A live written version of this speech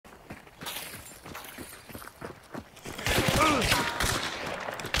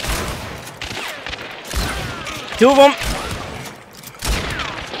Two of them.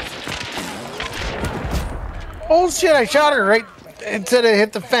 Oh shit, I shot her right instead of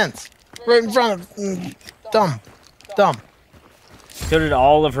hit the fence. Right in front of dumb. So did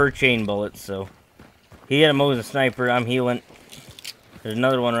all of her chain bullets, so. He had a Mosin sniper, I'm healing. There's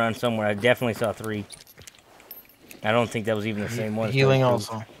another one around somewhere. I definitely saw 3. I don't think that was even the same one. Healing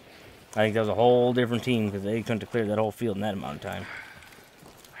also. I think that was a whole different team because they couldn't have cleared that whole field in that amount of time.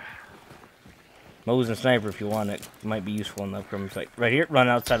 Mosin sniper, if you want it, might be useful in the upcoming fight. Right here, run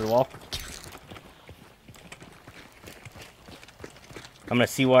outside of the wall. I'm gonna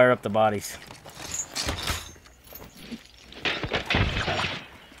C-wire up the bodies.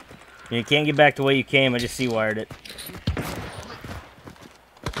 You can't get back the way you came. I just C-wired it.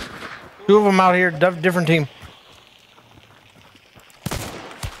 2 of them out here, different team.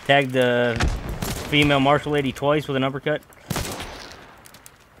 Tagged the female martial lady twice with an uppercut.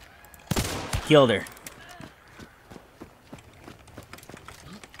 Killed her.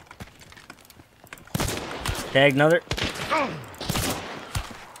 Tagged another.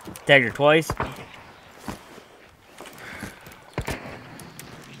 Tagged her twice.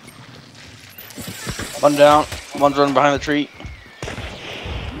 One down. One's running behind the tree.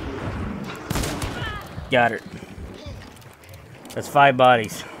 Got her. That's 5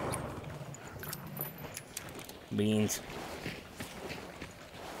 bodies. Beans.